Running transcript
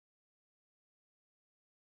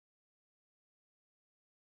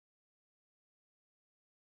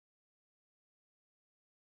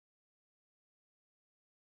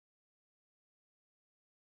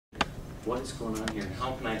what is going on here, and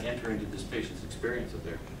how can I enter into this patient's experience of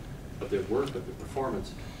their work, of their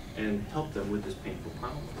performance, and help them with this painful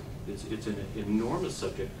problem. It's an enormous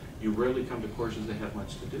subject. You rarely come to courses that have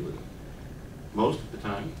much to do with it. Most of the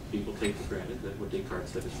time, people take for granted that what Descartes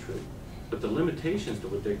said is true. But the limitations to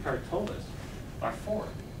what Descartes told us are four.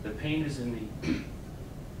 The pain is in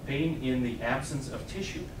the absence of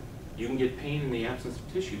tissue. You can get pain in the absence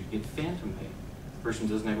of tissue. You get phantom pain. The person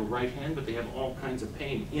doesn't have a right hand, but they have all kinds of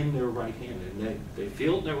pain in their right hand. And they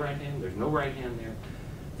feel it in their right hand. There's no right hand there.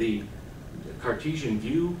 The Cartesian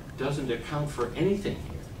view doesn't account for anything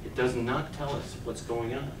here. It does not tell us what's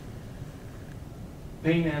going on.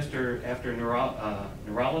 Pain after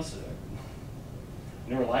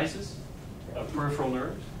neurolysis of peripheral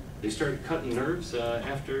nerves. They started cutting nerves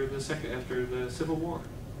after the Civil War.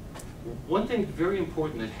 One thing very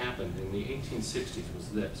important that happened in the 1860s was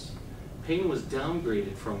this. Pain was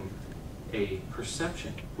downgraded from a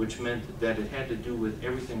perception, which meant that it had to do with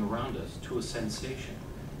everything around us, to a sensation.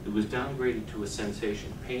 It was downgraded to a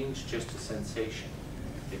sensation. Pain's just a sensation.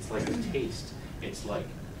 It's like a taste. It's like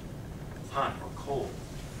hot or cold.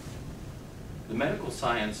 The medical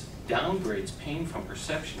science downgrades pain from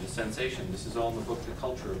perception to sensation. This is all in the book, The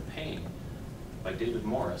Culture of Pain, by David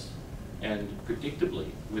Morris. And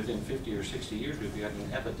predictably, within 50 or 60 years, we've got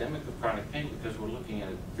an epidemic of chronic pain because we're looking at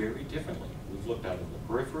it very differently. We've looked out in the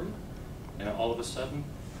periphery, and all of a sudden,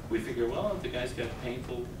 we figure, well, if the guy's got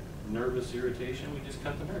painful nervous irritation, we just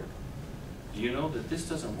cut the nerve. Do you know that this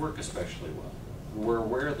doesn't work especially well? We're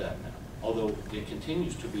aware of that now, although it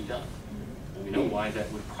continues to be done. And we know why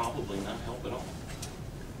that would probably not help at all.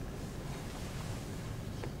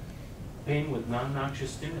 Pain with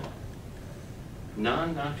non-noxious stimuli.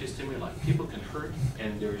 Non-noxious stimuli. People can hurt,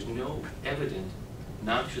 and there is no evident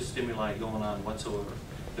noxious stimuli going on whatsoever.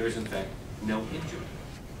 There is, in fact, no injury.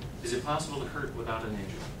 Is it possible to hurt without an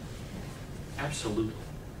injury? Absolutely.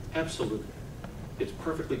 Absolutely. It's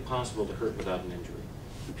perfectly possible to hurt without an injury.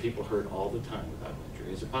 People hurt all the time without an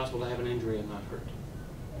injury. Is it possible to have an injury and not hurt?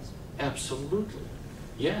 Absolutely.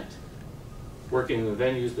 Yet, working in the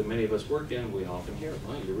venues that many of us work in, we often hear,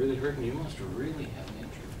 well, you're really hurting, you must really have an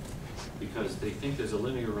injury. Because they think there's a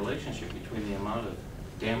linear relationship between the amount of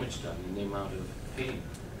damage done and the amount of pain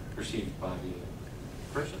perceived by the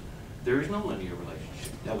person. There is no linear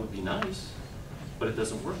relationship. That would be nice, but it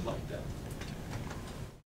doesn't work like that.